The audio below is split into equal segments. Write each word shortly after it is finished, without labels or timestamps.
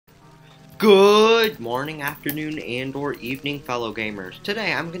Good morning, afternoon, and or evening, fellow gamers.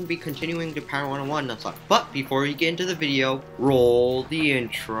 Today, I'm going to be continuing to Pirate101 Nuzzlocke. But before we get into the video, roll the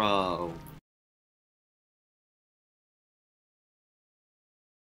intro.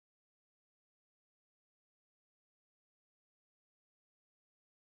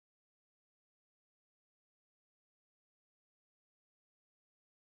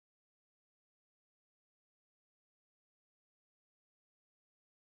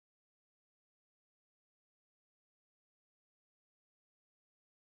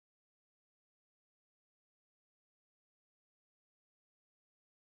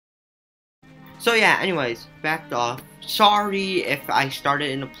 So yeah, anyways, backed off. Sorry if I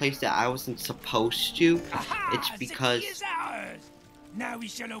started in a place that I wasn't supposed to. Aha! It's because the key is ours. Now we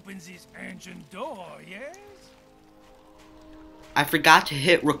shall open this ancient door, yes? I forgot to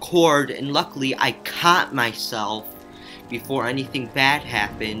hit record, and luckily I caught myself before anything bad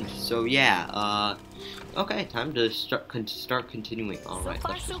happened. So yeah, okay, time to start continuing. All right. So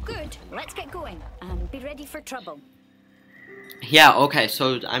far, so good. Let's get going and be ready for trouble. Yeah, okay,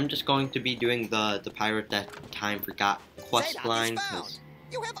 so I'm just going to be doing the Pirate That Time Forgot quest line.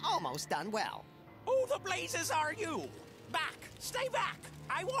 You have almost done well. Who the blazes are you? Back! Stay back!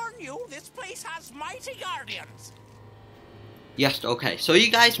 I warn you, this place has mighty guardians. Yes, okay, so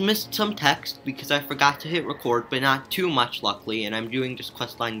you guys missed some text because I forgot to hit record, but not too much, luckily, and I'm doing this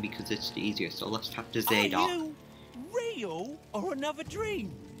quest line because it's the easiest, so let's talk to Zadok. Are you real or another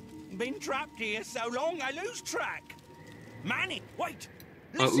dream? Been trapped here so long I lose track. Manny, wait!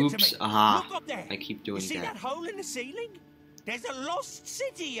 Listen oops, to me. aha. Look up there. I keep doing you see that. that hole in the ceiling? There's a lost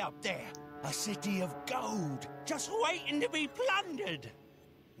city up there. A city of gold, just waiting to be plundered.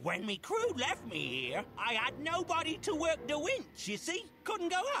 When me crew left me here, I had nobody to work the winch, you see? Couldn't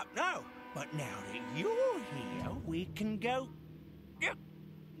go up, no. But now that you're here, we can go...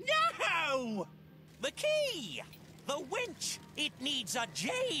 No! The key! The winch! It needs a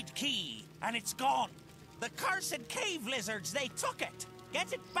jade key, and it's gone. The cursed cave lizards, they took it.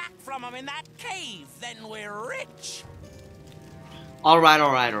 Get it back from them in that cave, then we're rich. Alright,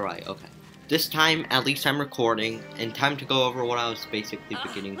 okay. This time, at least I'm recording, and time to go over what I was basically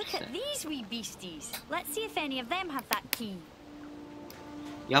beginning to say. Look at these wee beasties. Let's see if any of them have that key.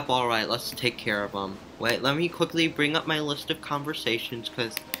 Yup, alright, let's take care of them. Wait, let me quickly bring up my list of conversations,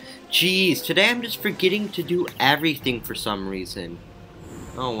 because, geez, today I'm just forgetting to do everything for some reason.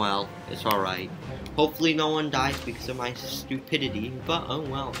 Oh well, it's alright. Hopefully no one dies because of my stupidity, but oh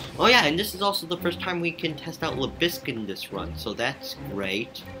well. Oh yeah, and this is also the first time we can test out Libisk in this run, so that's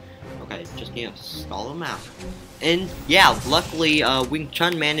great. Okay, just need to stall him out. And yeah, luckily Wing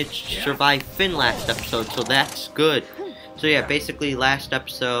Chun managed to survive Finn last episode, so that's good. So yeah, basically last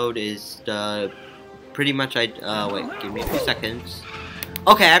episode is pretty much wait, give me a few seconds.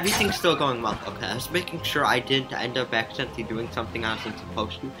 Okay, everything's still going well. Okay, I was making sure I didn't end up accidentally doing something I wasn't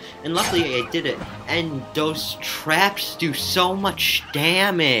supposed to. And luckily I did it. And those traps do so much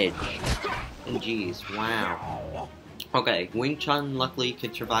damage. And geez, wow. Okay, Wing Chun luckily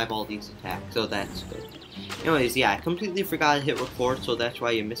can survive all these attacks, so that's good. Anyways, yeah, I completely forgot to hit record, so that's why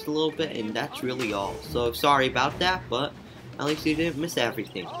you missed a little bit, and that's really all. So sorry about that, but at least you didn't miss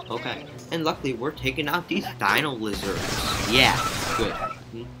everything. Okay, and luckily we're taking out these Dino lizards. Yeah, good.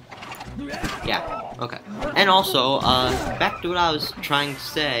 Yeah, okay. And also, back to what I was trying to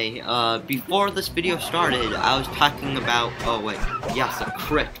say, before this video started, I was talking about, oh wait, yes, a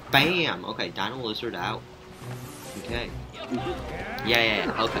crit. Bam! Okay, Dino lizard out. Okay.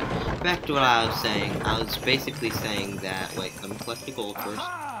 Yeah, okay. Back to what I was saying. I was basically saying that, wait, let me collect the gold first.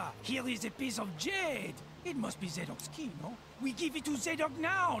 Aha! Here is a piece of jade. It must be Zadok's key, no? We give it to Zadok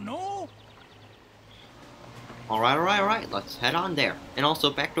now, no? Alright, let's head on there. And also,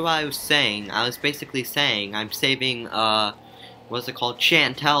 back to what I was saying, I was basically saying I'm saving, what's it called,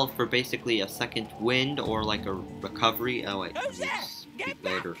 Chantel for basically a second wind, or like a recovery. Oh wait, Who's that? Get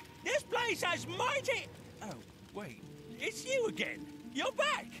back! later. This place has mighty... Oh, wait, it's you again. You're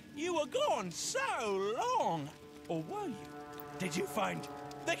back. You were gone so long. Or were you? Did you find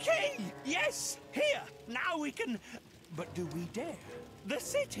the key? Yes, here. Now we can... But do we dare? The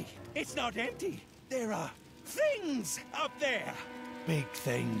city, it's not empty. There are things up there. Big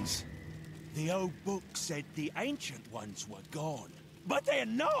things. The old book said the ancient ones were gone. But they're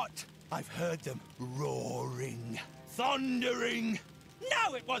not. I've heard them roaring, thundering.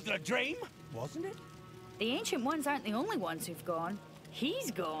 No, it wasn't a dream, wasn't it? The ancient ones aren't the only ones who've gone.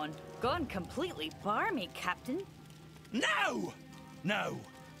 He's gone. Gone completely barmy, Captain. No! No.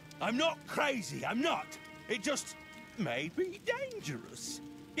 I'm not crazy, I'm not. It just may be dangerous.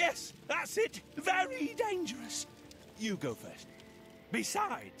 Yes, that's it. Very dangerous. You go first.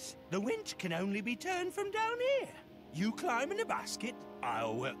 Besides, the winch can only be turned from down here. You climb in the basket,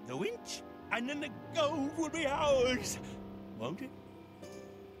 I'll work the winch, and then the gold will be ours. Won't it?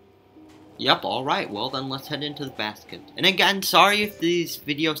 Yep, alright, well then let's head into the basket. And again, sorry if this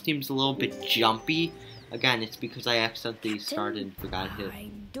video seems a little bit jumpy. Again, it's because I accidentally started and forgot to hit. I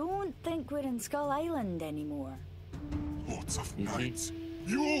don't think we're in Skull Island anymore. Lots of knights.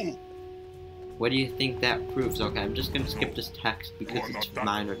 You! What do you think that proves? Okay, I'm just gonna skip this text because it's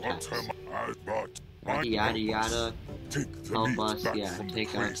minor text. Yada yada yada. Help us, yeah,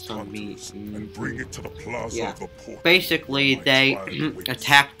 take out some meat. And bring it to the plaza Yeah. of the port. Basically, they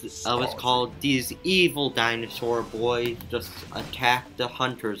attacked, what's called, these evil dinosaur boys just attacked the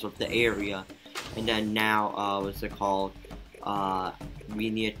hunters of the area. And then now, what's it called, we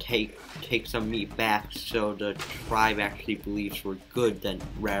need to take some meat back so the tribe actually believes we're good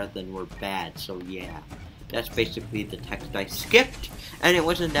rather than we're bad. So yeah, that's basically the text I skipped, and it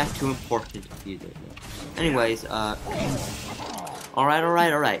wasn't that too important if you didn't know. Anyways,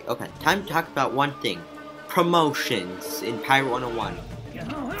 alright, okay, time to talk about one thing. Promotions in Pirate 101.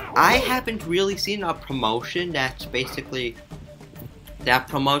 I haven't really seen a promotion that's basically, that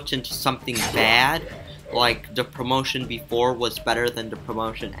promotes into something bad. Like, the promotion before was better than the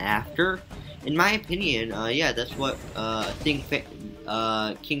promotion after. In my opinion, yeah, that's what, I think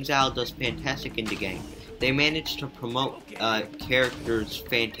King's Isle does fantastic in the game. They managed to promote, characters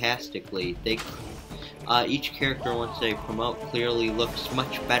fantastically. Each character, once they promote, clearly looks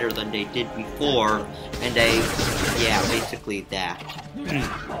much better than they did before, and yeah, basically that.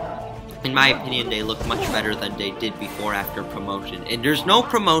 In my opinion, they look much better than they did before after promotion. And there's no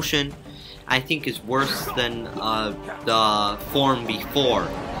promotion I think is worse than the form before.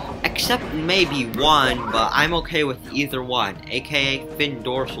 Except maybe one, but I'm okay with either one, aka Finn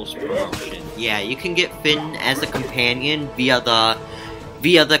Dorsal's promotion. Yeah, you can get Finn as a companion via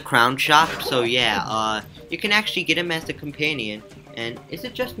the crown shop, so yeah, you can actually get him as a companion. And is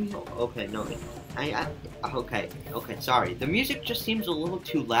it just me? Okay, no, okay, sorry. The music just seems a little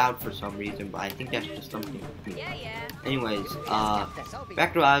too loud for some reason, but I think that's just something with me. Anyways,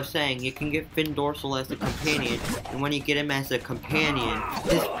 back to what I was saying, you can get Finn Dorsal as a companion, and when you get him as a companion,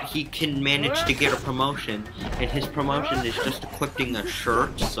 he can manage to get a promotion, and his promotion is just equipping a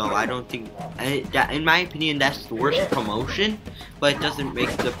shirt, so I don't think, in my opinion, that's the worst promotion, but it doesn't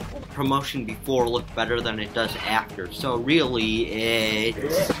make the promotion before look better than it does after, so really,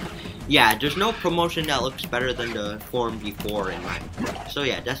 yeah, there's no promotion that looks better than the form before in my opinion. So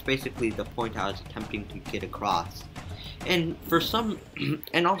yeah, that's basically the point I was attempting to get across. And for some,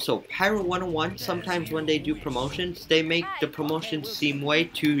 and also, Pirate 101, sometimes when they do promotions, they make the promotions seem way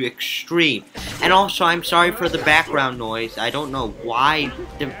too extreme. And also, I'm sorry for the background noise. I don't know why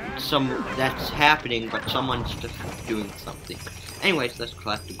that's happening, but someone's just doing something. Anyways, let's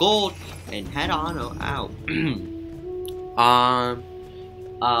collect the gold and head on out.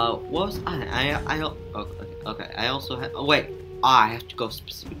 What was okay, I also have, oh wait, I have to go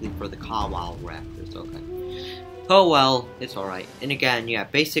specifically for the Kawal Raptors, okay. Oh well, it's alright. And again, yeah,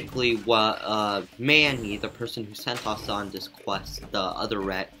 basically what, Manny, the person who sent us on this quest, the other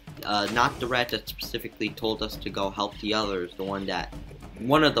rat, not the rat that specifically told us to go help the others,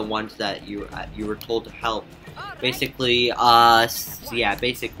 one of the ones that you were told to help. Basically, yeah,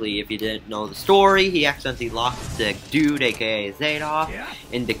 basically, if you didn't know the story, he accidentally locked the dude, aka Zadok,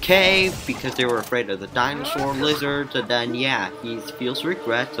 in the cave because they were afraid of the dinosaur lizards, and then, yeah, he feels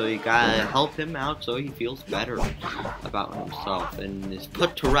regret, so you gotta help him out so he feels better about himself, and is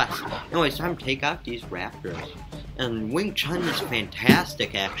put to rest. Anyways, time to take out these raptors. And Wing Chun is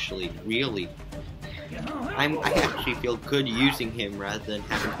fantastic, actually, really. I actually feel good using him rather than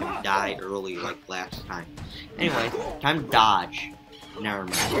having him die early like last time. Anyway, time to dodge. Never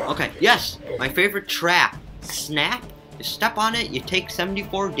mind. Okay, yes! My favorite trap. Snap. You step on it, you take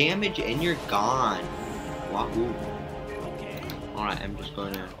 74 damage, and you're gone. Wahoo. Alright, I'm just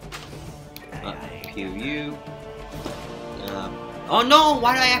going to pew you. Oh no!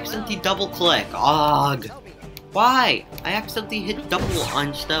 Why did I accidentally double click? Ugh! Why? I accidentally hit double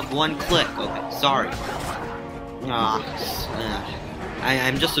instead of one click. Okay, sorry.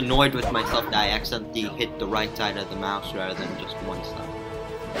 I'm just annoyed with myself that I accidentally hit the right side of the mouse rather than just one side.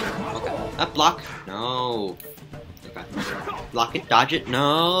 Okay, that block. No. Okay. Block it, dodge it.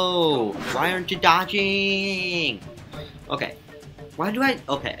 No. Why aren't you dodging? Okay.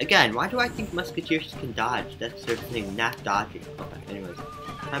 Okay, again, why do I think musketeers can dodge? That's their thing, not dodging. Okay, anyways.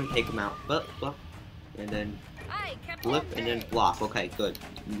 Time to take them out. Block. And then flip and then block. Okay, good.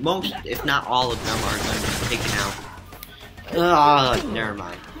 Most, if not all of them, are going to be taken out. Never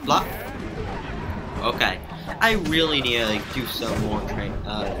mind. Block. Okay. I really need to like, do some more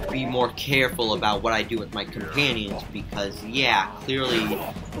be more careful about what I do with my companions because yeah, clearly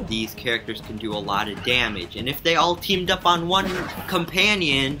these characters can do a lot of damage, and if they all teamed up on one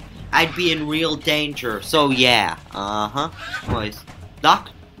companion, I'd be in real danger. So yeah, Anyways, Doc.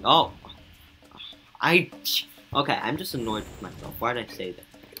 Oh, okay. I'm just annoyed with myself. Why did I say that?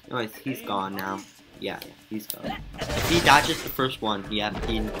 Anyways, he's gone now. Yeah, he's gone. If he dodges the first one, yeah,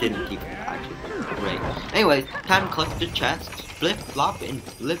 he didn't even dodge it. Great. Anyways, time to collect the chest. Flip, flop, and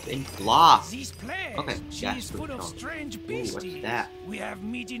flip, and flop. Okay, yeah. Full of strange Ooh, what's that? We have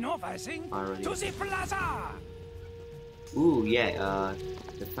meeting off, I think. Already. To the plaza. Ooh, yeah,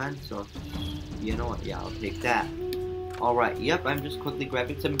 defense, or, you know what, yeah, I'll take that. Alright, yep, I'm just quickly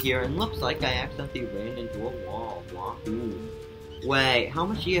grabbing some gear, and looks like I accidentally ran into a wall. Wahoo. Wait, how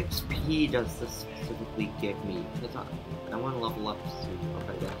much EXP does this specifically give me? Because I want to level up soon.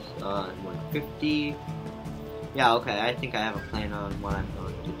 Okay, that's, 150. Yeah, okay, I think I have a plan on what I'm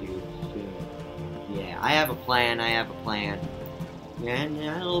going to do soon. Yeah, I have a plan, And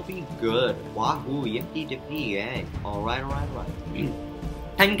it'll be good. Wahoo, yippee dippee, yay. Alright.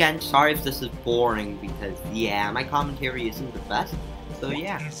 And again, sorry if this is boring, because, yeah, my commentary isn't the best. So,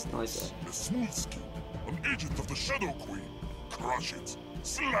 yeah. A smooth skin, an agent of the Shadow Queen. Crush it,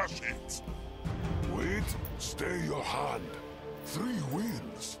 slash it. Wait, stay your hand. 3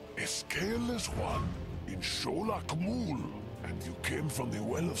 wins, a scaleless one, in Sholak Mool. And you came from the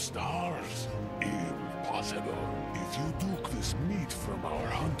Well of Stars. Impossible. If you took this meat from our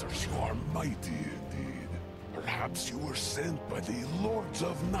hunters, you are mighty indeed. Perhaps you were sent by the Lords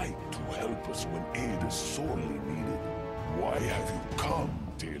of Night to help us when aid is sorely needed. Why have you come,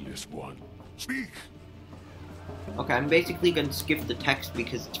 tailless one? Speak! Okay, I'm basically gonna skip the text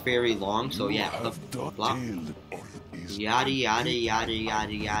because it's very long, so yeah. Blah. Yada yada yada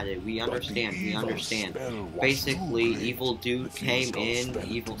yada yada. We understand. Basically, evil dude came in,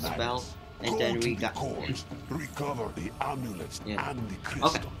 evil spell, and then we got. Recover the amulets and the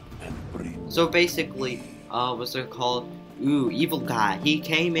crystal. Okay. So basically, what's it called? Ooh, evil guy. He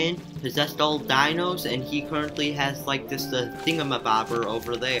came in, possessed all dinos, and he currently has like this thingamabobber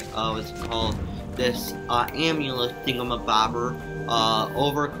over there. What's it called? This amulet thingamabobber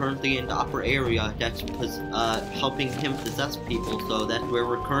over currently in the upper area that's helping him possess people, so that's where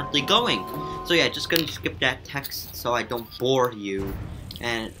we're currently going. So yeah, just gonna skip that text so I don't bore you.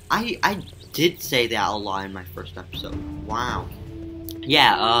 And I did say that a lot in my first episode. Wow.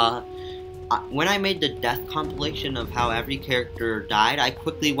 Yeah, when I made the death compilation of how every character died, I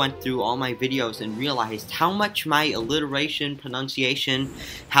quickly went through all my videos and realized how much my alliteration, pronunciation,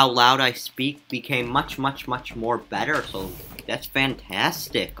 how loud I speak became much more better, so that's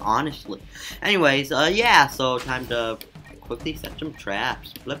fantastic, honestly. Anyways, yeah, so time to quickly set some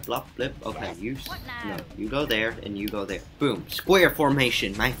traps. Flip, flop, flip. Okay, you go there, and you go there. Boom. Square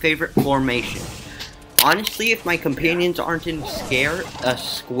formation, my favorite formation. Honestly, if my companions aren't in a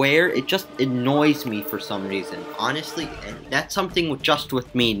square, it just annoys me for some reason. Honestly, that's something just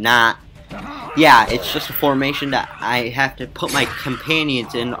with me, not... Yeah, it's just a formation that I have to put my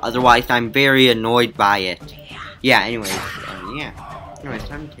companions in, otherwise I'm very annoyed by it. Yeah, anyways, Anyways,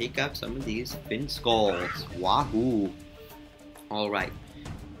 time to take out some of these fin skulls. Wahoo. Alright.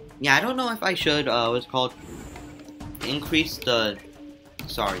 Yeah, I don't know if I should, what's it called? Increase the...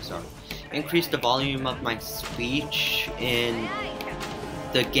 Increase the volume of my speech in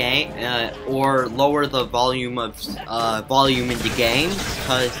the game, or lower the volume of volume in the game,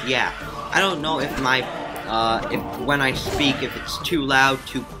 because yeah, I don't know if my if when I speak, if it's too loud,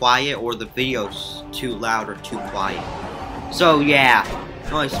 too quiet, or the video's too loud or too quiet. So yeah,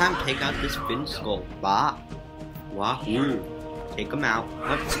 no, it's time to take out this fin skull. Bah, wahoo, take him out.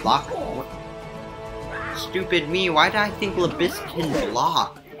 What block? What? Stupid me! Why did I think Labisk can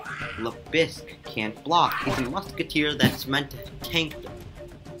block? Labisk can't block. He's a musketeer that's meant to tank them.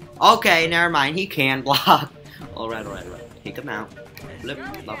 Okay, never mind. He can block. Alright. Take him out. Flip,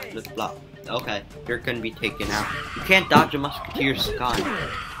 flop, flip, flop. Okay, you're gonna be taken out. You can't dodge a musketeer's gun.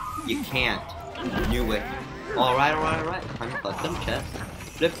 You can't. You knew it. Alright. Time to collect them chests.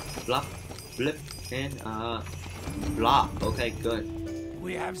 Flip, flop, flip, and block. Okay, good.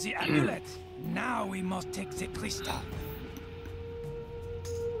 We have the amulet. Now we must take the crystal.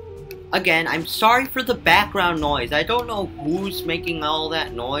 Again, I'm sorry for the background noise. I don't know who's making all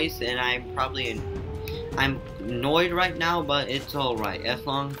that noise, and I'm annoyed right now, but it's alright, as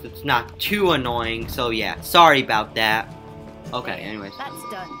long as it's not too annoying, so yeah, sorry about that. Okay, anyways. That's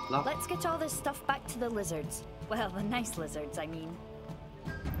done. Let's get all this stuff back to the lizards. Well, the nice lizards, I mean.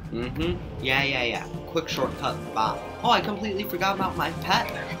 Yeah. Quick shortcut, Bob. Oh, I completely forgot about my pet.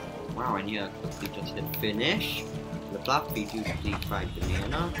 Wow, I need to quickly just hit finish. Flip flop, feed you the fried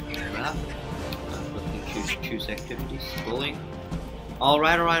banana. Quickly choose activities, schooling.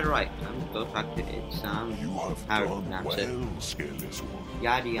 Alright. I'm gonna go talk to it. You have done well, Scaleless One.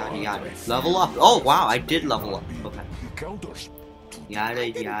 Yada. Level up. Oh wow, I did level up. Okay. Counters.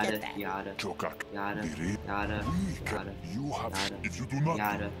 Yada. Chokak. Yada. You have. If you do not.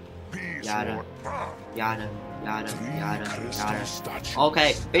 Yada.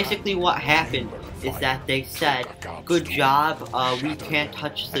 Okay, basically what happened is that they said, good job, we can't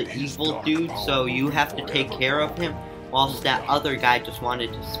touch the evil dude, so you have to take care of him, whilst that other guy just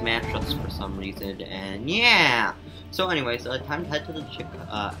wanted to smash us for some reason, and yeah! So anyways, time to head to the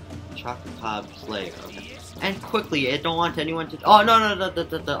Chuckle's lair, okay? And quickly, I don't want anyone to— oh no,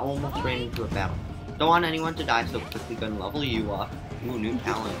 almost ran into a battle. Don't want anyone to die, so quickly gonna level you up. Ooh, new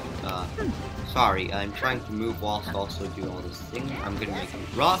talent. Sorry, I'm trying to move whilst also do all this thing. I'm gonna make it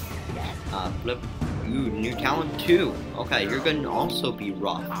rough. Flip. Ooh, new talent 2. Okay, you're gonna also be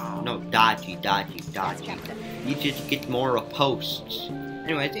rough. No, dodgy. Need you to get more posts.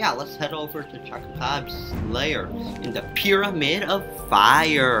 Anyways, yeah, let's head over to Chuckle's lair in the Pyramid of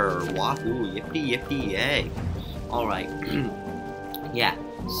Fire. Wahoo, yippee yay. Alright. Yeah,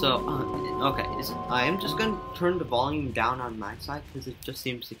 so, okay, I am just going to turn the volume down on my side because it just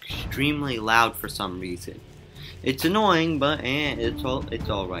seems extremely loud for some reason. It's annoying, but it's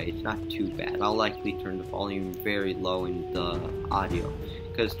alright. It's not too bad. I'll likely turn the volume very low in the audio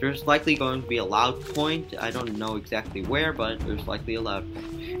because there's likely going to be a loud point. I don't know exactly where, but there's likely a loud point.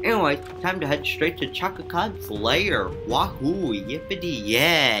 Anyway, time to head straight to Chuckle's lair. Wahoo, yippity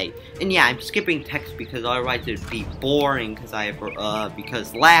yay! And yeah, I'm skipping text because otherwise it'd be boring.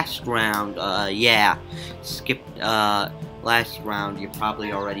 Because last round, yeah, skipped. Last round, you've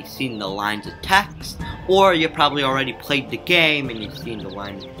probably already seen the lines of text, or you probably already played the game and you've seen the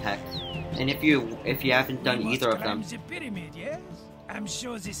lines of text. And if you haven't done either of them,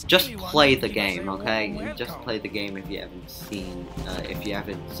 just play the game, okay? Just play the game if you haven't seen,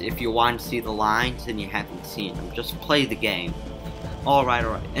 if you want to see the lines and you haven't seen them, just play the game. Alright.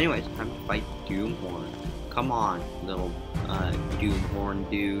 Anyways, time to fight Doomhorn. Come on, little, Doomhorn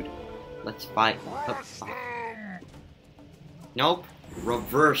dude. Let's fight. Nope.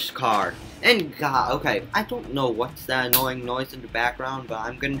 Reverse card. And God, okay, I don't know what's that annoying noise in the background, but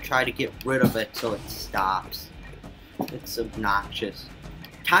I'm gonna try to get rid of it so it stops. It's obnoxious.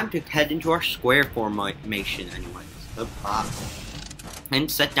 Time to head into our square formation anyways.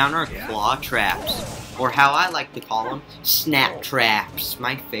 And set down our claw traps. Or how I like to call them, snap traps.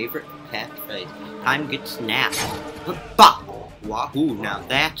 My favorite catchphrase. Time to get snapped. Wahoo, now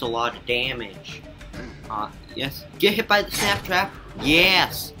that's a lot of damage. Yes. Get hit by the snap trap.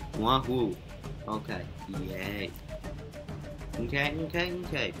 Yes. Wahoo. Okay. Yay. Okay.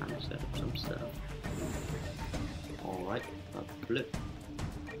 Time to set up some stuff. Alright. Flip.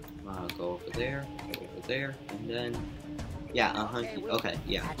 Go over there. And then... yeah, okay,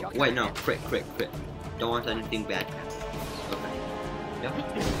 yeah. Wait, no. Crit. Don't want anything bad to happen. Okay. Yep.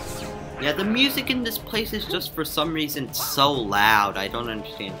 Yeah, the music in this place is just for some reason so loud. I don't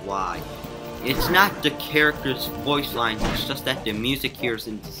understand why. It's not the character's voice lines, it's just that the music here is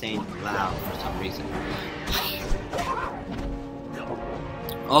insanely loud for some reason.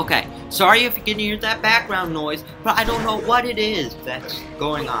 Okay, sorry if you can hear that background noise, but I don't know what it is that's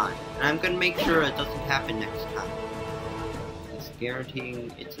going on. And I'm gonna make sure it doesn't happen next time. It's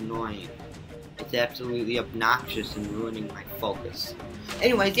guaranteeing it's annoying. It's absolutely obnoxious and ruining my focus.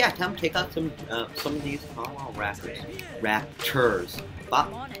 Anyways, yeah, time to take out some of these raptors. Bop,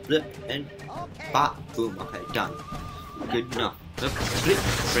 flip, and bop, boom. Okay, done. Good enough. Flip,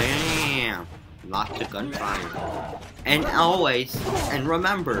 bam. Lots of gunfire. And always, and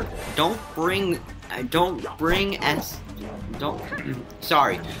remember, don't bring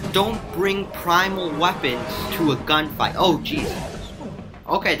primal weapons to a gunfight. Oh, Jesus.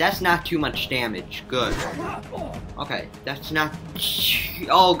 Okay, that's not too much damage. Good. Okay, that's not...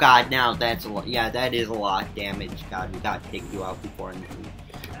 oh god, now that's a lot. Yeah, that is a lot of damage. God, we gotta take you out before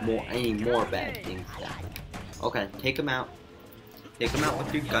any more bad things happen. Okay, take him out. Take him out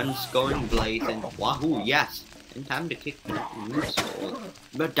with your guns going blazing. Wahoo, yes. And time to kick that loose hole.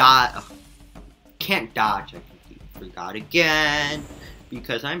 But can't dodge. I forgot again.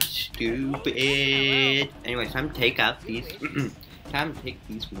 Because I'm stupid. Anyways, time to take out these... time to take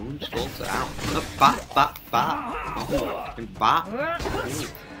these moon skulls out. Bop, bop, bop. And bop.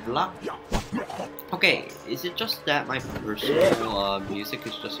 Blah. Okay, is it just that my personal music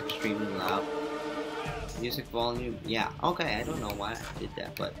is just extremely loud? Music volume? Yeah, okay, I don't know why I did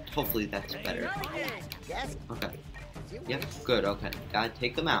that, but hopefully that's better. Okay. Yep, good, okay. Gotta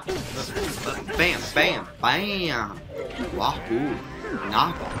take them out. Bam, bam, bam! Wahoo!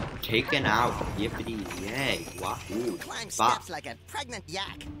 Knock, taken out. Yippity, yay! Wahoo! Climb steps like a pregnant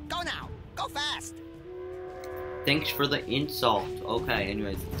yak. Go now. Go fast. Thanks for the insult. Okay,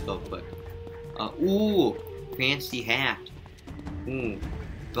 anyways, let's go quick. Ooh! Fancy hat.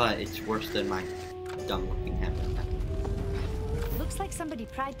 But it's worse than my dumb-looking hat. Looks like somebody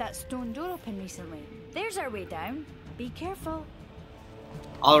pried that stone door open recently. There's our way down. Be careful.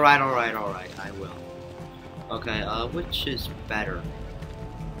 Alright, I will. Okay, which is better?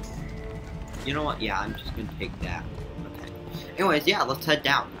 You know what? Yeah, I'm just gonna take that. Okay. Anyways, yeah, let's head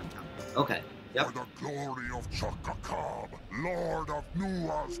down. Okay. Yep. For the glory of Chuckle, Lord of New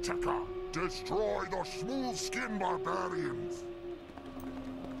Azteca, destroy the smooth-skinned barbarians.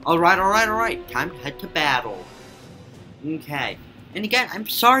 Alright. Time to head to battle. Okay. And again, I'm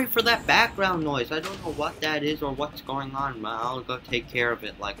sorry for that background noise. I don't know what that is or what's going on, but I'll go take care of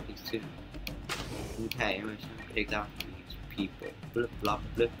it likely soon. Okay, I'm just gonna take out these people. Blip, blop,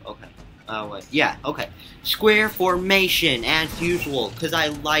 blip. Okay. Wait. Yeah, okay. Square formation, as usual, because I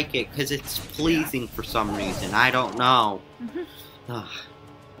like it, because it's pleasing for some reason. I don't know.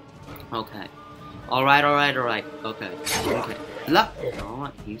 Okay. Alright. Okay. Blop.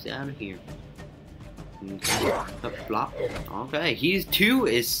 Alright, he's out of here. Okay. Flop. Okay, he's too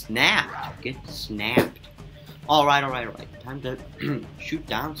is snapped. Get snapped. Alright. Time to shoot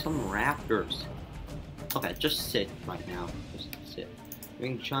down some raptors. Okay, just sit right now. Just sit.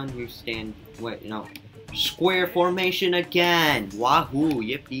 Wing Chun, you stand. Wait, no. Square formation again. Wahoo!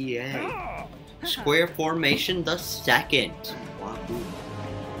 Yippee yay! Square formation the second. Wahoo!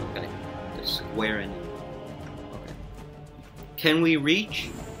 Okay, the square in it. Okay. Can we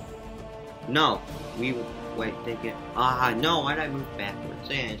reach? No. We wait. They get. No. Why'd I move backwards?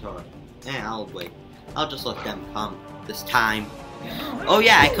 Yeah, it's alright. I'll wait. I'll just let them come this time. Oh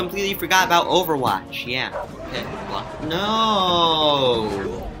yeah, I completely forgot about Overwatch. Yeah. Okay.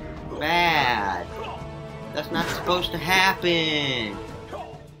 No. Bad. That's not supposed to happen.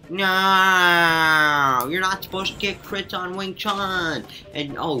 No. You're not supposed to get crits on Wing Chun.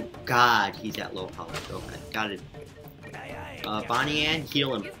 And oh god, he's at low health. Okay, got it. Bonnie Ann,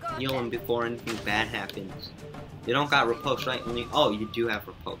 heal him. Heal him before anything bad happens. You don't got riposte, right? Oh, you do have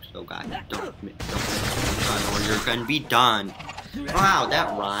riposte. Oh god, don't or you're gonna be done. Wow,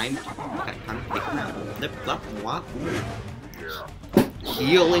 that rhymed. Okay, time to take him out. Flip, flop, walk.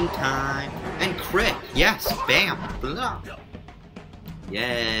 Healing time. And crit. Yes, bam. Blah.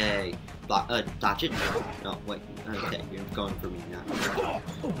 Yay. Dodge it. No, wait. Okay, you're going for me now.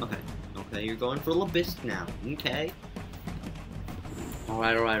 Okay, you're going for Labisk now. Okay.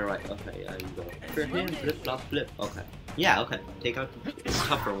 Alright. Okay, you go for him. Flip, flop, flip. Okay. Yeah, okay. Take out the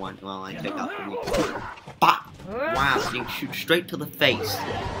tougher one. Well, I take out the weak one. Bop! Wow, you can shoot straight to the face.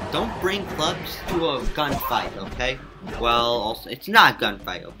 Don't bring clubs to a gunfight, okay? Well, also, it's not a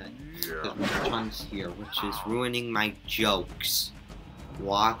gunfight, okay? Because Chun's here, which is ruining my jokes.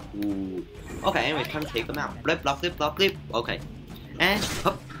 Wahoo. Okay, anyway, time to take them out. Blip, blop, flip, flop, flip. Okay. And,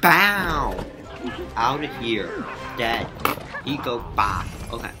 bow! Out of here. Dead. Ego bop.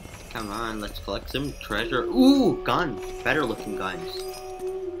 Okay. Come on, let's collect some treasure. Ooh, guns. Better looking guns.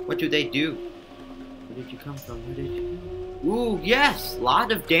 What do they do? Where did you come from? Where did you... Ooh, yes!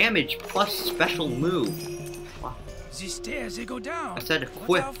 Lot of damage plus special move. Wow. The stairs, they go down. I said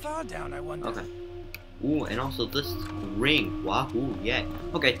equip. How far down, I wonder. Okay. Ooh, and also this ring. Wahoo, yeah.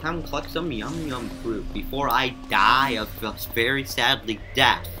 Okay, time to collect some yum fruit before I die of this very sadly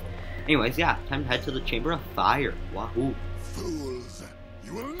death. Anyways, yeah, time to head to the Chamber of Fire. Wahoo. Fools!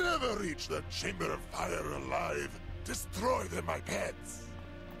 You will never reach the Chamber of Fire alive. Destroy them, my pets.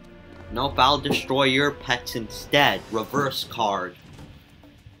 Nope, I'll destroy your pets instead. Reverse card.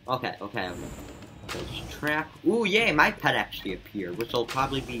 Okay. There's trap. Ooh, yay, my pet actually appeared, which will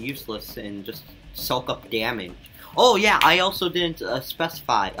probably be useless and just soak up damage. Oh, yeah, I also didn't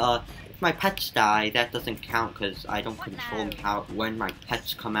specify. If my pets die, that doesn't count because I don't control when my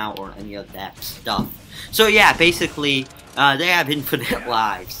pets come out or any of that stuff. So, yeah, basically, they have infinite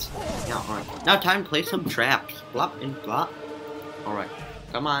lives. Yeah, alright. Now, time to play some traps. Blop and blop. Alright,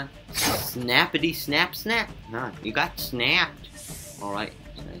 come on. Snappity snap snap. Nah, you got snapped. Alright,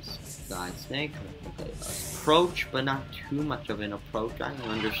 nice. Side snake. Okay, approach, but not too much of an approach. I don't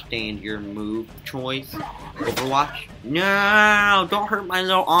understand your move choice. Overwatch. No, don't hurt my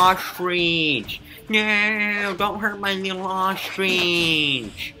little ostrich. No, don't hurt my little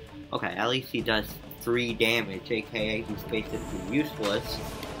ostrich. Okay, at least he does 3 damage, aka he's basically useless.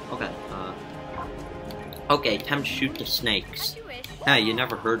 Okay, okay, time to shoot the snakes. Hey, you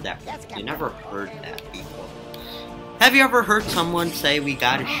never heard that. You never heard that before. Have you ever heard someone say we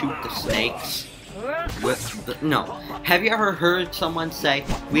gotta shoot the snakes? No. Have you ever heard someone say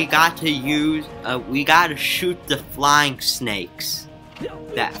we gotta shoot the flying snakes?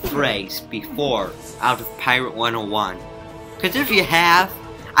 That phrase before out of Pirate 101. Because if you have,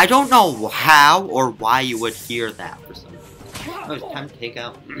 I don't know how or why you would hear that for some reason. Oh, it's time to take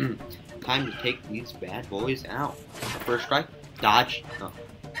out. Time to take these bad boys out. First strike, dodge. Oh.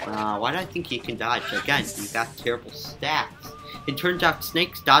 Why do I think he can dodge? Again, he got terrible stats. It turns out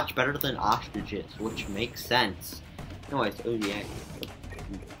snakes dodge better than ostriches, which makes sense. Anyways, oh yeah.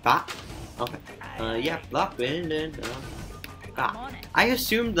 Bop. Okay. Yeah, block wind and bop. I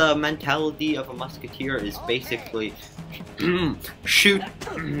assume the mentality of a musketeer is basically shoot.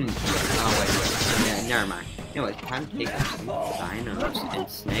 Oh wait. Yeah, never mind. Anyways, time to take out some dinos and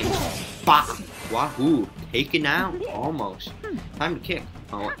snakes. Bop. Wahoo! Taken out almost. Time to kick.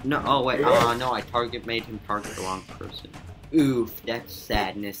 Oh no! Oh wait! No! I made him target the wrong person. Oof! That's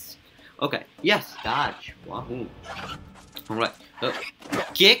sadness. Okay. Yes. Dodge. Wahoo! All right.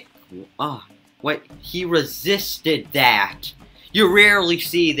 Kick. Oh wait! He resisted that. You rarely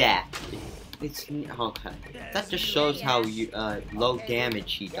see that. It's okay. That just shows how low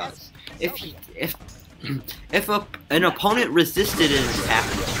damage he does. If an opponent resisted an attack,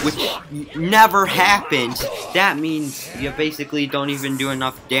 which never happens, that means you basically don't even do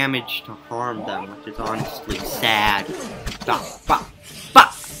enough damage to harm them, which is honestly sad. Bop, bop,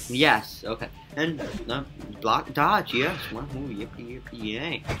 bop! Yes, okay. And block, dodge, yes. Wahoo, yippee, yippee,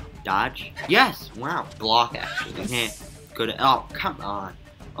 yay. Dodge, yes. Wow, block actually. Good. Oh, come on.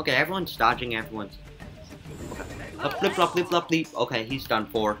 Okay, everyone's dodging, everyone's. Okay. Flip, flop, flip, flop, leap. Okay, he's done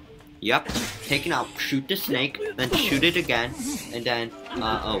for. Yep, taken out, shoot the snake, then shoot it again, and then,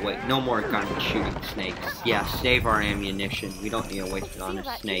 oh wait, no more gun shooting snakes. Yeah, save our ammunition, we don't need to waste it on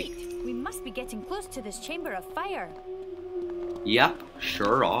a snake. We must be getting close to this chamber of fire. Yep,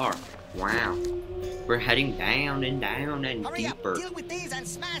 sure are. Wow. We're heading down and Hurry deeper. Up, deal with these and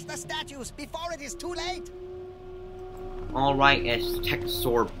smash the statues before it is too late. Alright,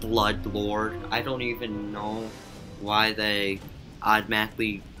 Aztexor Bloodlord. I don't even know why they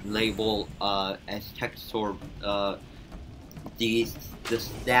automatically label Aztexor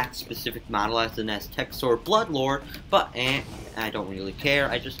that specific model as an Aztexor Bloodlord, but I don't really care.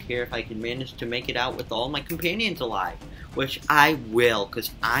 I just care if I can manage to make it out with all my companions alive, which I will,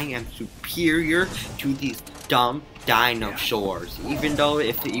 because I am superior to these dumb dinosaurs. Even though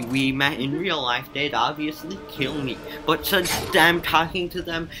if we met in real life, they'd obviously kill me. But since I'm talking to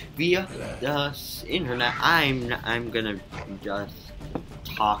them via the internet, I'm gonna just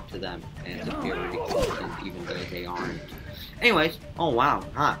talk to them as if they were existent, even though they aren't. Anyways, oh wow,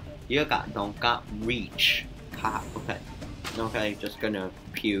 huh? You don't got reach. Ha, okay. Okay, just gonna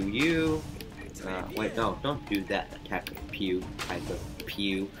pew you. Wait, no, don't do that attack of pew type of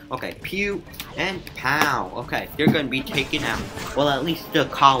pew. Okay, pew and pow. Okay, they're gonna be taken out. Well, at least the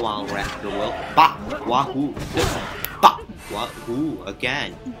Kawal Raptor will. Bop, wahoo, bop, wahoo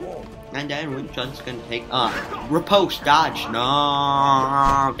again. And then Winchun's gonna take riposte, dodge.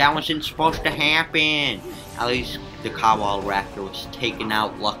 No, that wasn't supposed to happen. At least the Kawal Raptor was taken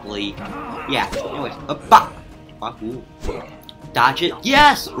out, luckily. Yeah. Anyways, bop, wahoo. Dodge it.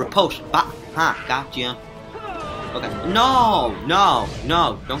 Yes! Riposte. Bop. Huh, gotcha. Okay. No! No!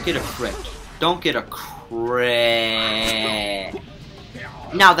 No! Don't get a crit. Don't get a crit.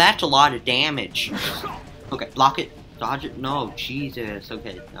 Now that's a lot of damage. Okay, block it. Dodge it. No, Jesus.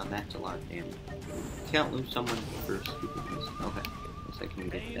 Okay, now that's a lot of damage. Can't lose someone for stupidness. Okay. Looks like I can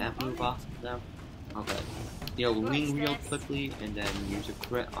get that move off of them. Okay. You'll wing real quickly and then use a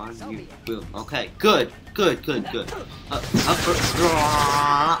crit on you. Boom. Okay. Good. Good. Good. Good.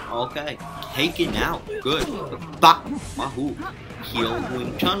 Okay. Taken out. Good. Bop. Wahoo. Heal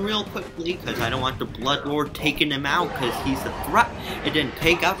Wing Chun real quickly because I don't want the Bloodlord taking him out because he's a threat. And then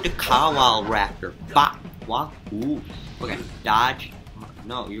take out the Kawal Raptor. Bop. Wahoo. Okay. Dodge.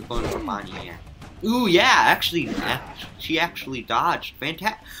 No, you're going for Bonnie here. Ooh, yeah, actually, she actually dodged.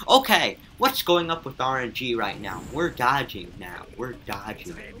 Fantastic. Okay, what's going up with RNG right now? We're dodging now. We're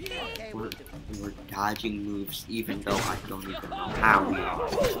dodging. We're dodging moves, even though I don't even know how we are.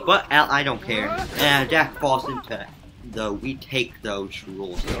 But I don't care. That falls into the we take those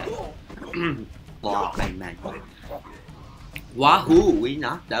rules. Law, I meant. Wahoo! We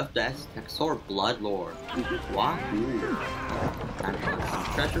knocked out the Aztexor Bloodlord. Wahoo!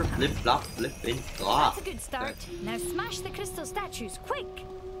 Treasure, flip, flop, flip, and flop. That's a good start. Now smash the crystal statues, quick!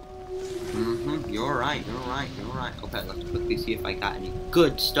 You're right, you're right, you're right. Okay, let's quickly see if I got any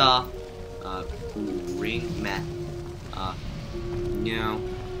good stuff. Ring mat. No.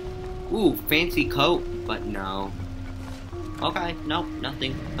 Ooh, fancy coat, but no. Okay, nope,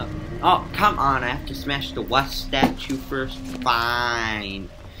 nothing. Oh, come on, I have to smash the west statue first. Fine.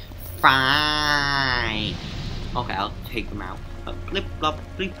 Fine. Okay, I'll take him out. Blip, blop,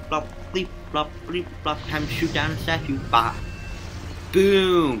 bleep, blop, bleep, blop, bleep, blop. Time to shoot down the statue. Bop.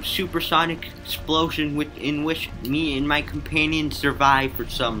 Boom! Supersonic explosion in which me and my companion survive for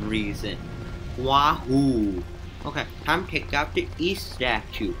some reason. Wahoo! Okay, time to take out the east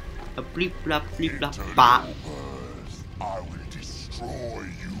statue. A bleep, blop, bleep, blop, bop. I will destroy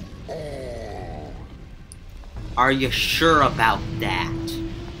you all. Are you sure about that?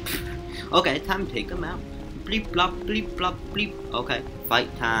 Okay, time to take him out. Bleep, blop, bleep, blop, bleep. Okay,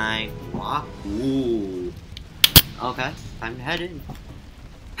 fight time. Wahoo! Okay, time to head in.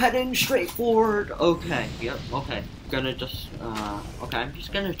 Head in straight forward. Okay, yep, okay. Gonna just, okay, I'm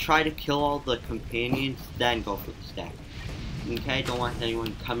just gonna try to kill all the companions, then go for the stack. Okay, don't want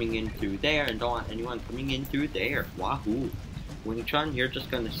anyone coming in through there, and don't want anyone coming in through there. Wahoo. Wing Chun, you're just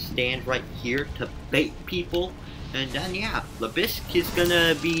gonna stand right here to bait people. And then, yeah, Labisk is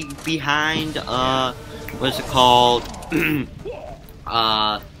gonna be behind, what's it called?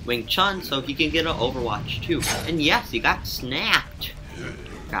 Wing Chun, so he can get an Overwatch too. And yes, he got snapped.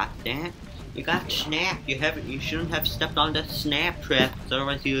 Got that? You got snapped. You shouldn't have stepped on the snap trap,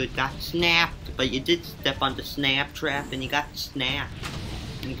 otherwise you got snapped. But you did step on the snap trap and you got snapped.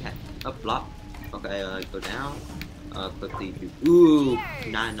 Okay, up, blop. Okay, go down. Quickly do. Ooh,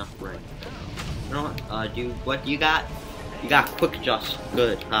 not enough range. You know what? Dude, what you got? You got quick adjust.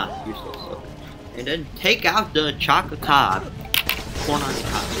 Good. Useless. Okay. And then take out the Chocolate Cob. Corn on the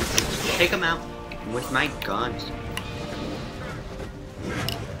cob. Take him out with my guns.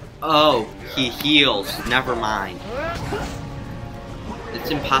 Oh, he heals. Never mind. It's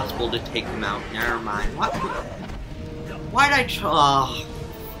impossible to take him out. Never mind. What? Why'd I try? Oh,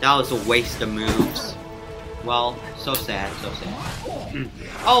 that was a waste of moves. Well, so sad, so sad.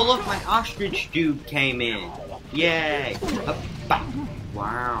 Oh, look, my ostrich dude came in. Yay.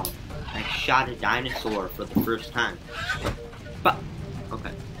 Wow. I shot a dinosaur for the first time.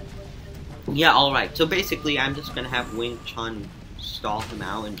 Okay. Yeah, alright. So basically, I'm just gonna have Wing Chun stall him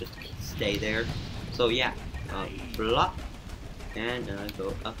out and just stay there. So yeah, blah, and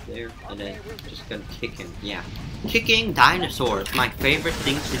go up there, and then just gonna kick him. Yeah, kicking dinosaurs, my favorite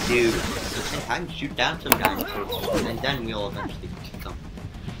thing to do. And time to shoot down some dinosaurs, and then we'll eventually kick them.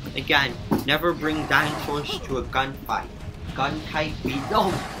 Again, never bring dinosaurs to a gunfight. Gun type be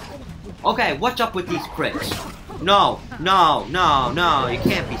no. Okay, what's up with these crits? No, no, no, no, you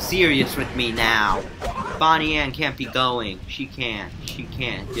can't be serious with me now. Bonnie Ann can't be going. She can't. She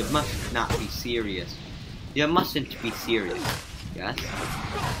can't. You must not be serious. You mustn't be serious. Yes?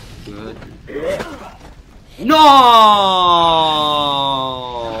 Good. No!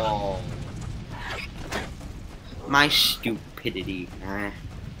 My stupidity.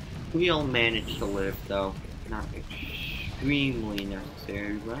 We'll manage to live, though. Not extremely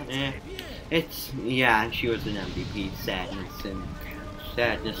necessary, but it's, yeah, she was an MVP. Sadness, and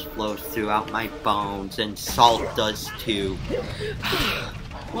sadness flows throughout my bones, and salt does too.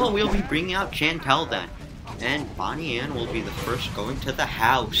 Well, we'll be bringing out Chantel then. And Bonnie Ann will be the first going to the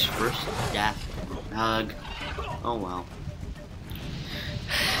house. First death. Ugh. Oh well.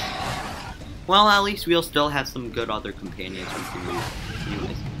 Well, at least we'll still have some good other companions we can use.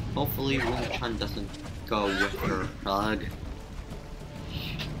 Anyways, hopefully Wing Chun doesn't go with her. Ugh.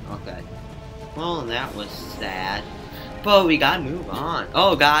 Okay. Well, that was sad. But we gotta move on.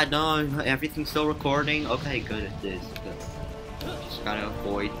 Oh god, no, everything's still recording. Okay, good, it is. Good. Just gotta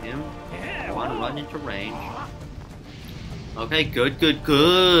avoid him. I wanna run into range. Okay, good, good,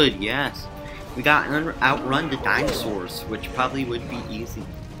 good. Yes. We gotta outrun the dinosaurs, which probably would be easy.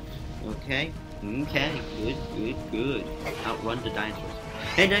 Okay. Okay, good, good, good. Outrun the dinosaurs.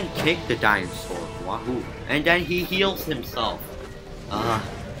 And then kick the dinosaur. Wahoo. And then he heals himself.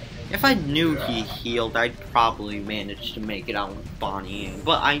 If I knew he healed, I'd probably manage to make it out with Bonnie Ann,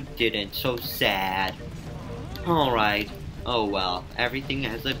 but I didn't, so sad. Alright. Oh well, everything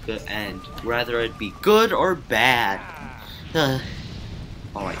has a good end, whether it be good or bad.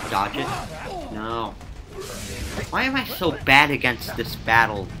 Alright, dodge it. No. Why am I so bad against this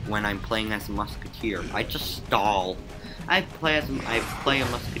battle when I'm playing as a musketeer? I just stall. I play a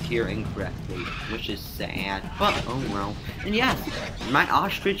musketeer incorrectly, which is sad, but oh well. And yes, my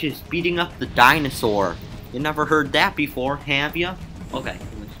ostrich is beating up the dinosaur. You never heard that before, have ya? Okay,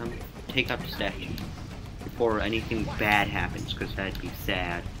 let's take out the statue before anything bad happens, because that'd be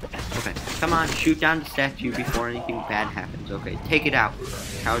sad. Okay, come on, shoot down the statue before anything bad happens. Okay, take it out.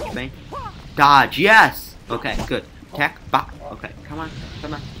 Coward's Bane. Dodge, yes! Okay, good. Attack, bop. Okay, come on,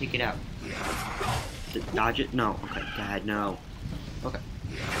 take it out. dodge it? No. Okay, God, no. Okay.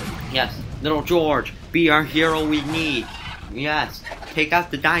 Yes, little George, be our hero we need. Yes, take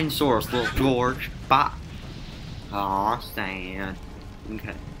out the dinosaurs, little George. Bop. Aw, Stan.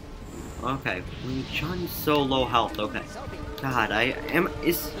 Okay. Okay, Johnny's so low health. Okay. God,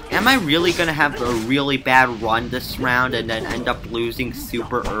 am I really gonna have a really bad run this round and then end up losing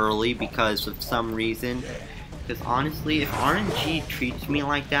super early because of some reason? Because honestly, if RNG treats me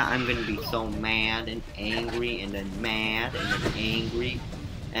like that, I'm gonna be so mad and angry and then mad and then angry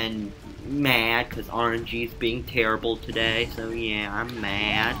and mad because RNG is being terrible today. So yeah, I'm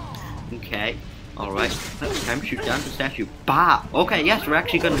mad. Okay. Alright. Time to shoot down the statue. Bah! Okay, yes, we're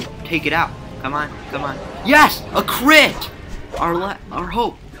actually gonna take it out. Come on, come on. Yes! A crit! Our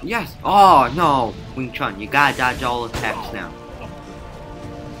hope. Yes. Oh no. Wing Chun, you gotta dodge all attacks now.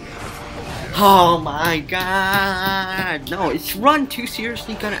 Oh my god! No, is run 2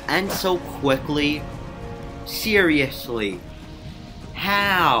 seriously gonna end so quickly? Seriously.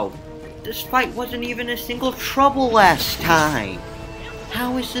 How? This fight wasn't even a single trouble last time.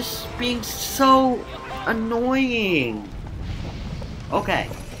 How is this being so annoying? Okay,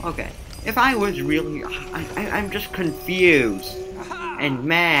 okay. If I was really... I'm just confused and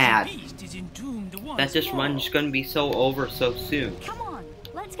mad that this run's gonna be so over so soon. Come on,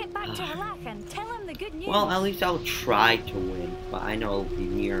 let's get back to Halak and tell him the good news. Well, at least I'll try to win, but I know it'll be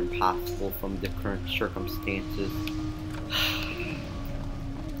near impossible from the current circumstances.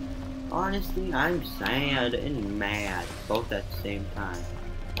 Honestly, I'm sad and mad, both at the same time.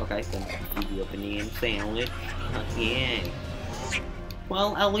 Okay, then give you a banana sandwich. Okay.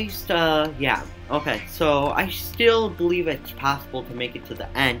 Well, at least, yeah. Okay, so I still believe it's possible to make it to the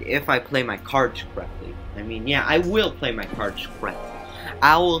end if I play my cards correctly. I mean, yeah, I will play my cards correctly.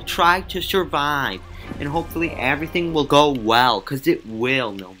 I will try to survive, and hopefully everything will go well, because it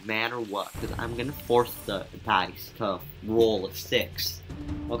will, no matter what, because I'm going to force the dice to roll a 6.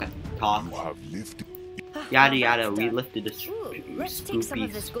 Okay, talk. Yada yada, we lifted a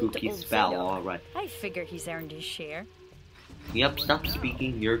spooky spell, alright. I figure he's earned his share. Yep, stop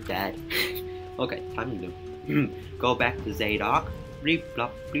speaking, you're dead. Okay, time to go back to Zadok. Bleep,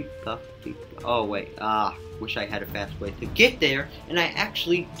 blop, bleep, blop, bleep, blop. Oh wait, wish I had a fast way to get there, and I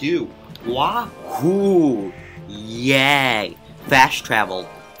actually do. Wahoo! Yay! Fast travel.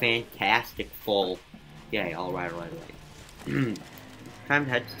 Fantastic full. Yay, alright. Time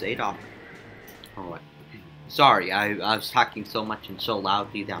to head to Zadok. Alright. Sorry, I was talking so much and so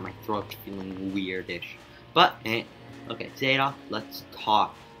loudly that my throat's feeling weirdish. But, okay, Zadok, let's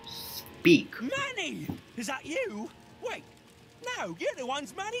talk. Speak. Manny! Is that you? Wait, no, you're the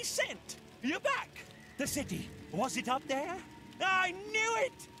ones Manny sent. You're back. The city, was it up there? I knew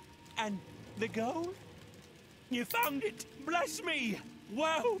it! And the gold? You found it, bless me!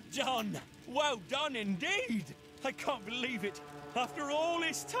 Well done! Well done indeed! I can't believe it. After all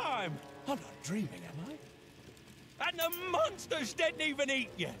this time. I'm not dreaming, am I? And the monsters didn't even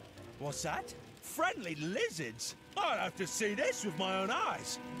eat you. What's that? Friendly lizards? I'll have to see this with my own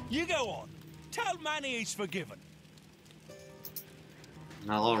eyes. You go on. Tell Manny he's forgiven.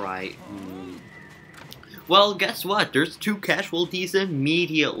 Alright. Well, guess what? There's 2 casualties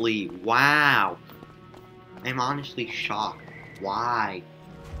immediately. Wow. I'm honestly shocked. Why?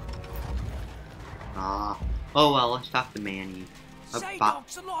 Oh well, let's talk to Manny.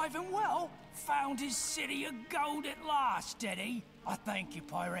 Zadok's alive and well. Found his city of gold at last, did he? I thank you,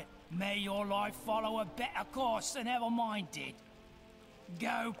 pirate. May your life follow a better course than ever mine did.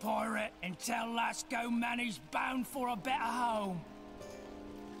 Go, pirate, and tell Lasco Manny's bound for a better home.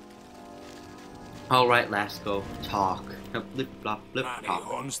 Alright, Lasco, talk. Blip, blop, blip, Manny talk.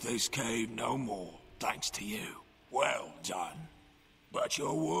 haunts this cave no more, thanks to you. Well done. But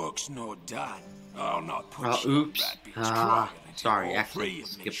your work's not done. I'll not push you oops. that bitch trial until Sorry, all actually 3 of me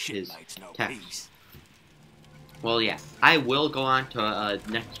skipped his shipmates know text. peace. Well, yeah, I will go on to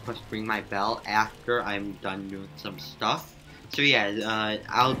next quest, ring my bell, after I'm done doing some stuff. So yeah,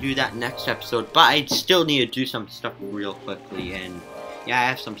 I'll do that next episode, but I still need to do some stuff real quickly, and yeah, I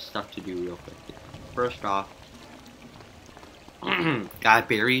have some stuff to do real quickly. First off, gotta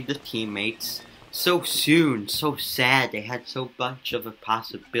bury the teammates so soon, so sad, they had so much of a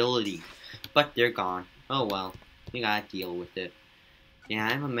possibility, but they're gone. Oh well, we gotta deal with it. Yeah,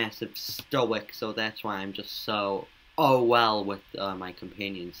 I'm a massive stoic, so that's why I'm just so well with my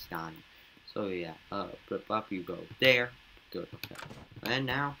companions dying. So yeah, flip up, you go there. Good, okay. And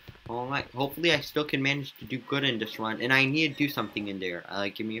now, alright, hopefully I still can manage to do good in this run, and I need to do something in there.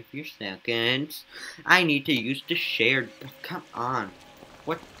 Give me a few seconds. I need to use the shared, come on.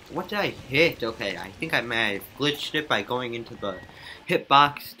 What, what did I hit? Okay, I think I may have glitched it by going into the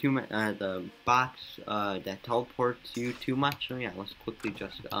hitbox the box that teleports you too much. So yeah, let's quickly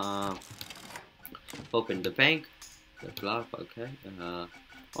just open the bank. The block, okay.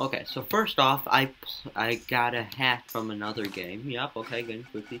 Okay, so first off, I got a hat from another game. Yep, okay, gonna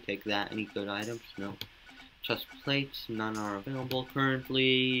quickly take that. Any good items? No. Chest plates, none are available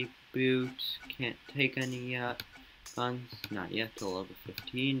currently. Boots, can't take any yet. Guns, not yet till level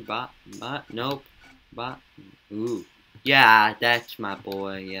 15. Nope. Ooh. Yeah, that's my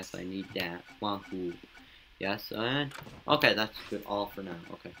boy. Yes, I need that. Wahoo. Yes, and okay, that's good. All for now.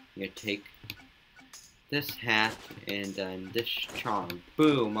 Okay, I'm gonna take this hat and then this charm.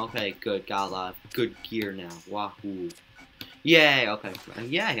 Boom. Okay, good. Got a lot of good gear now. Wahoo. Yay. Okay.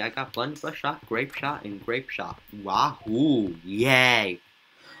 Yay. I got blunderbuss shot, grape shot, and grape shot. Wahoo. Yay.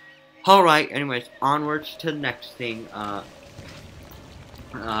 Alright, anyways, onwards to the next thing. No,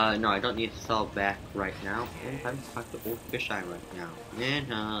 I don't need to sell back right now. And time to talk to old fisheye right now. And,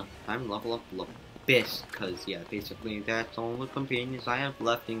 time to level up Abyss, because, yeah, basically, that's all the companions I have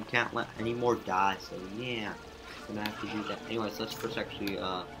left and can't let any more die, so, yeah. Gonna have to do that. Anyways, let's first actually,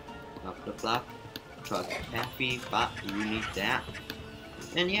 flip-flop, truck, happy, but you need that.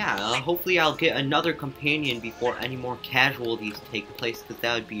 And yeah, hopefully I'll get another companion before any more casualties take place, because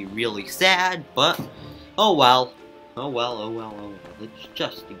that would be really sad, but, oh well. Oh well. It's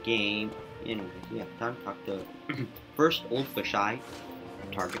just a game. Anyways, yeah, time to talk to first old fisheye.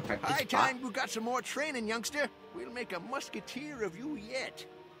 Target practice High spot. time you got some more training, youngster. We'll make a musketeer of you yet.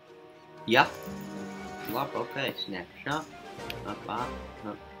 Yep. Flop, okay, snapshot.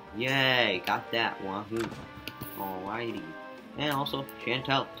 Up. Yay, got that. Wahoo. Alrighty. And also,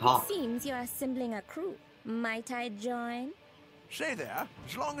 Chantel, talk. Seems you're assembling a crew. Might I join? Say there,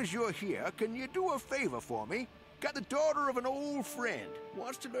 as long as you're here, can you do a favor for me? Got the daughter of an old friend.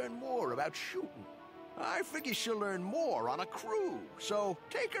 Wants to learn more about shooting. I figure she'll learn more on a crew. So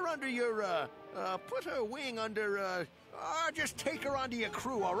take her under your, put her wing under, just take her onto your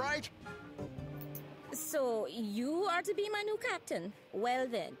crew, all right? So you are to be my new captain? Well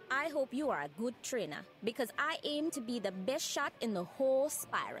then, I hope you are a good trainer, because I aim to be the best shot in the whole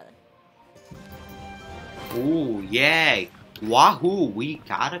spiral. Ooh, yay. Wahoo, we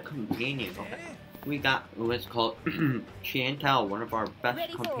got a companion. Okay. We got, let's call it Chantel, one of our best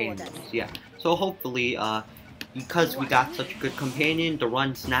Ready for companions. orders. Yeah. So hopefully, because we got such a good companion, the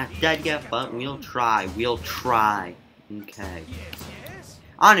run's not dead yet, but we'll try. Okay.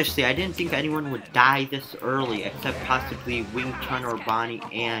 Honestly, I didn't think anyone would die this early, except possibly Wing Chun or Bonnie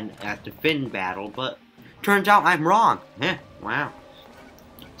Ann at the Finn battle, but turns out I'm wrong. Wow.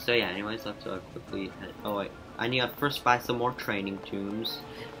 So yeah, anyways, let's quickly head. Oh wait, I need to first buy some more training tombs.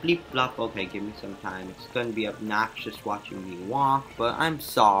 Bleep blop. Okay, give me some time. It's gonna be obnoxious watching me walk, but I'm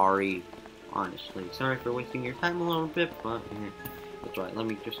sorry. Honestly, sorry for wasting your time a little bit, but that's right. Let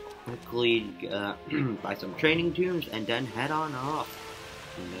me just quickly buy some training tombs and then head on off.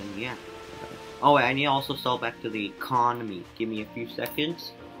 And then yeah. Oh wait, I need to also sell back to the economy. Give me a few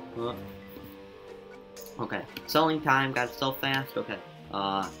seconds. Okay, selling time. Gotta sell fast. Okay.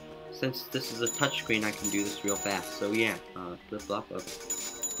 Since this is a touchscreen, I can do this real fast. So yeah, flip flop.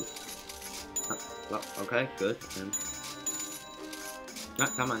 Okay, good. And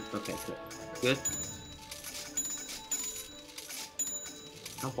come on. Okay, good.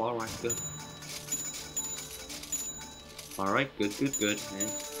 Oh, all right, good. All right, good. And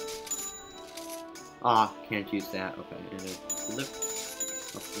can't use that. Okay, and then flip.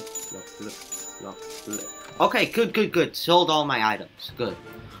 Okay, good. Sold all my items. Good.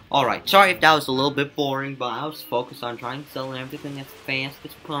 Alright, sorry if that was a little bit boring, but I was focused on trying to sell everything as fast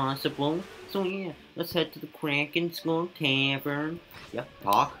as possible. So yeah, let's head to the Kraken Skull Tavern. Yep,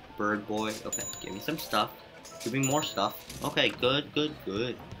 talk, bird boy. Okay, give me some stuff. Give me more stuff. Okay, good.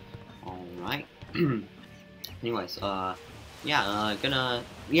 Alright. Anyways, so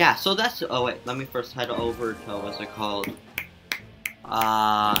that's, oh wait, let me first head over to, what's it called?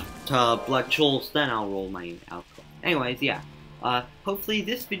 To Blood Chills, then I'll roll my outro. Anyways, yeah. Hopefully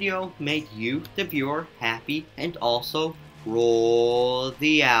this video made you, the viewer, happy, and also roll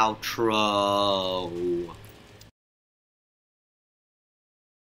the outro.